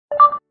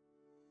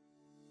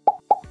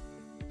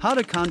How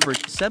to convert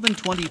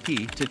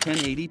 720p to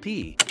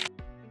 1080p.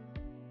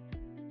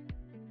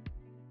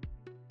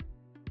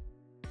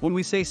 When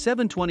we say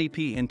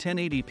 720p and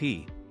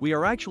 1080p, we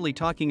are actually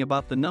talking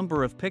about the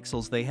number of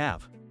pixels they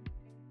have.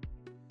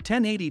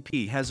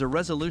 1080p has a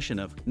resolution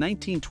of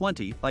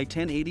 1920 by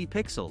 1080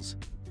 pixels,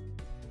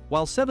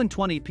 while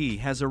 720p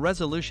has a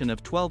resolution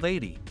of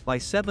 1280 by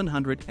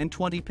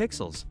 720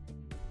 pixels.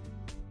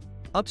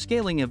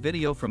 Upscaling a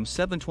video from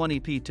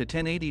 720p to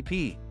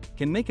 1080p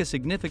can make a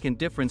significant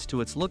difference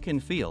to its look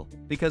and feel,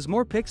 because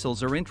more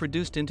pixels are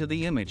introduced into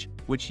the image,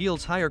 which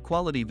yields higher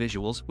quality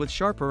visuals with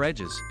sharper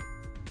edges.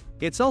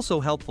 It's also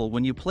helpful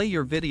when you play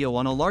your video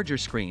on a larger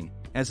screen,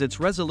 as its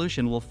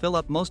resolution will fill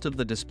up most of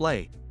the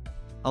display,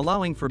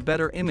 allowing for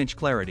better image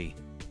clarity.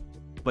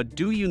 But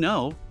do you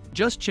know,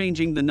 just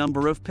changing the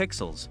number of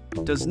pixels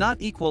does not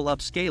equal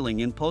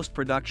upscaling in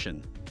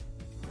post-production.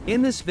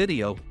 In this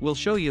video, we'll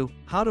show you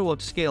how to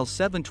upscale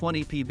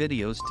 720p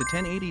videos to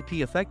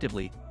 1080p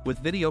effectively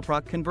with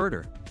VideoProc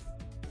Converter.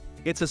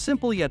 It's a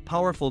simple yet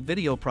powerful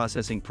video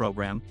processing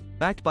program,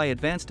 backed by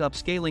advanced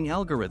upscaling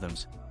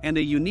algorithms and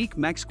a unique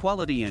max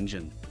quality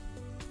engine.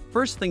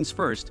 First things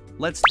first,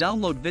 let's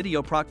download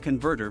VideoProc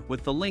Converter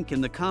with the link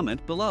in the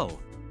comment below.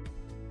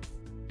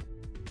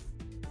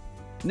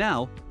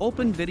 Now,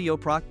 open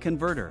VideoProc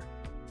Converter.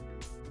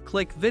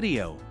 Click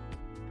Video.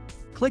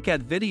 Click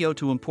Add Video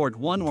to import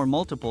one or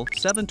multiple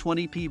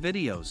 720p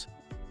videos.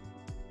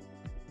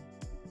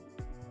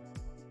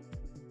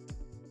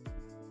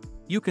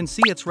 You can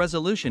see its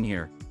resolution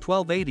here,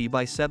 1280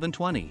 by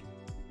 720.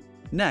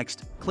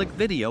 Next, click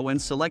Video and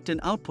select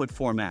an output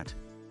format.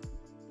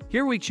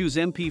 Here we choose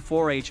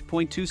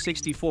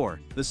MP4H.264,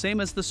 the same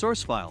as the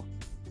source file.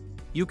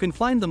 You can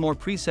find the more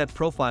preset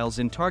profiles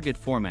in target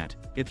format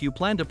if you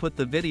plan to put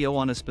the video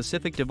on a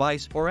specific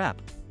device or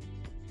app.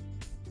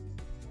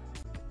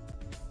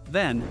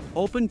 Then,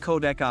 open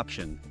Codec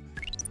option.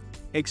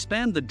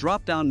 Expand the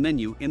drop-down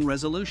menu in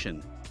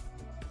resolution.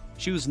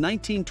 Choose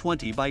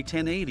 1920 by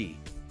 1080.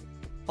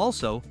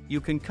 Also,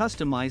 you can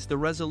customize the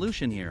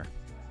resolution here.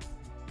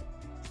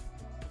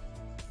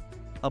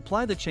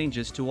 Apply the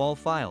changes to all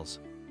files.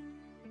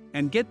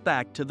 And get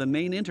back to the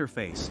main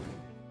interface.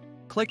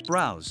 Click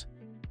Browse.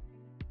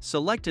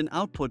 Select an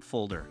output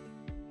folder.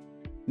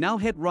 Now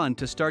hit Run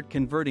to start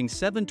converting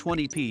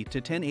 720p to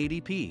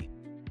 1080p.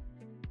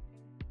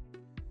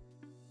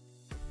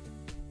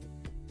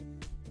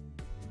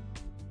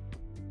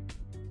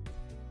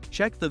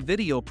 Check the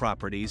video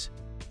properties,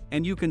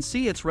 and you can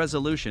see its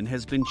resolution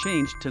has been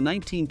changed to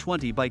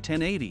 1920 by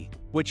 1080,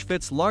 which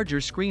fits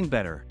larger screen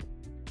better.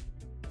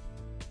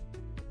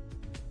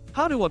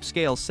 How to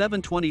upscale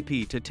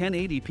 720p to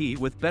 1080p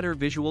with better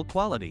visual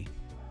quality.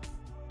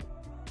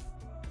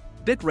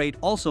 Bitrate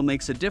also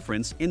makes a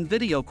difference in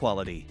video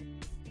quality.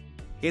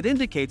 It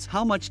indicates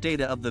how much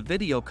data of the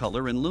video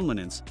color and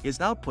luminance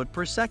is output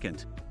per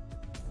second.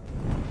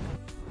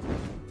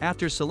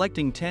 After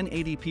selecting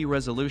 1080p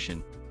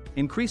resolution,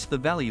 increase the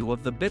value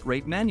of the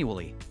bitrate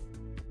manually.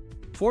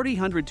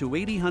 4000 to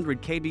 8000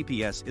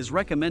 kbps is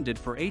recommended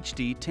for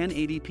HD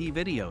 1080p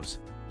videos.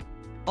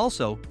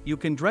 Also, you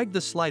can drag the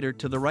slider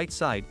to the right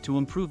side to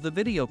improve the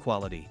video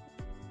quality.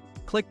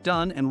 Click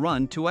Done and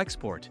Run to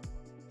export.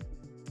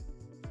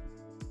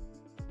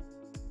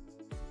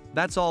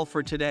 That's all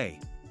for today.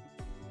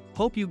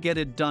 Hope you get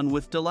it done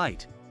with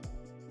delight.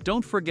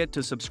 Don't forget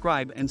to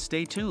subscribe and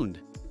stay tuned.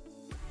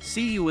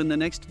 See you in the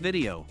next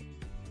video.